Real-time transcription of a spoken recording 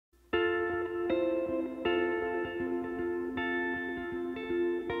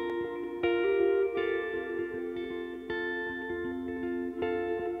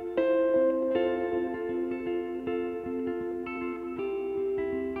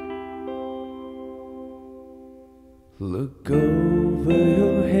Look over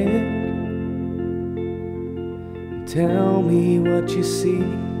your head and tell me what you see.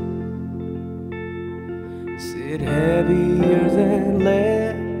 Is it heavier than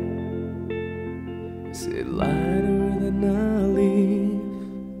lead? Is it lighter than a leaf?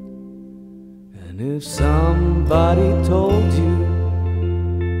 And if somebody told you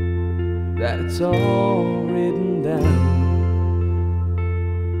that it's all written down,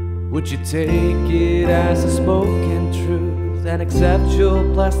 would you take it as a spoken truth and accept your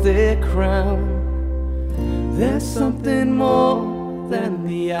plastic crown? There's something more than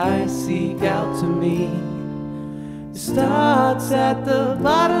the eye seek out to me. It starts at the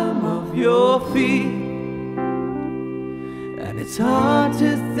bottom of your feet, and it's hard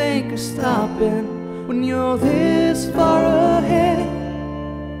to think of stopping when you're this far ahead.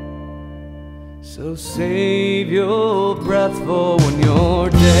 So save your breath for when you're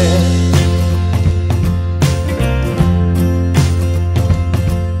dead.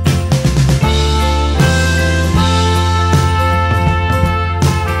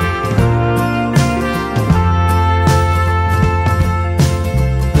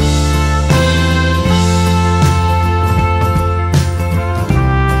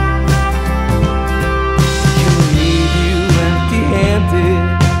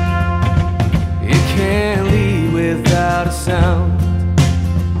 Sound.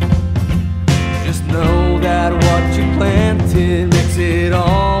 Just know that what you planted makes it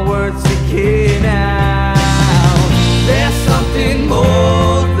all worth seeking out. There's something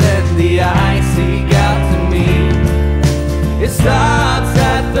more than the eye seek out to me. It starts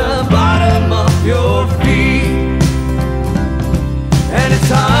at the bottom of your feet, and it's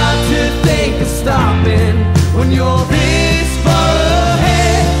hard to think of stopping when you're this far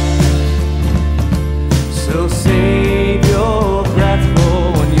ahead. So save your breath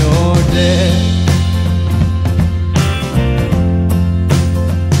for when you're dead.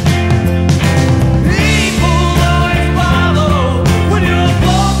 People always follow when you're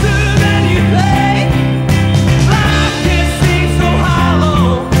closer than you think. Life can seem so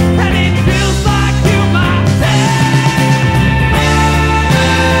hollow, and it feels like you might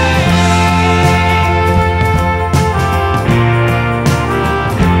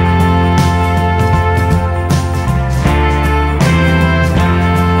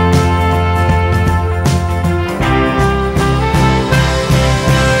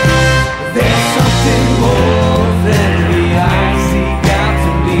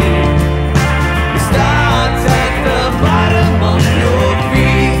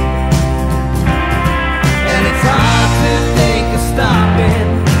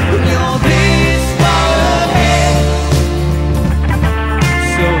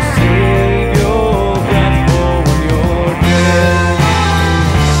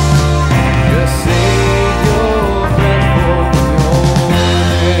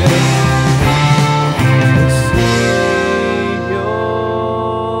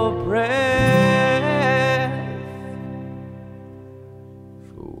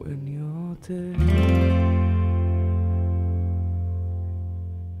when you're dead.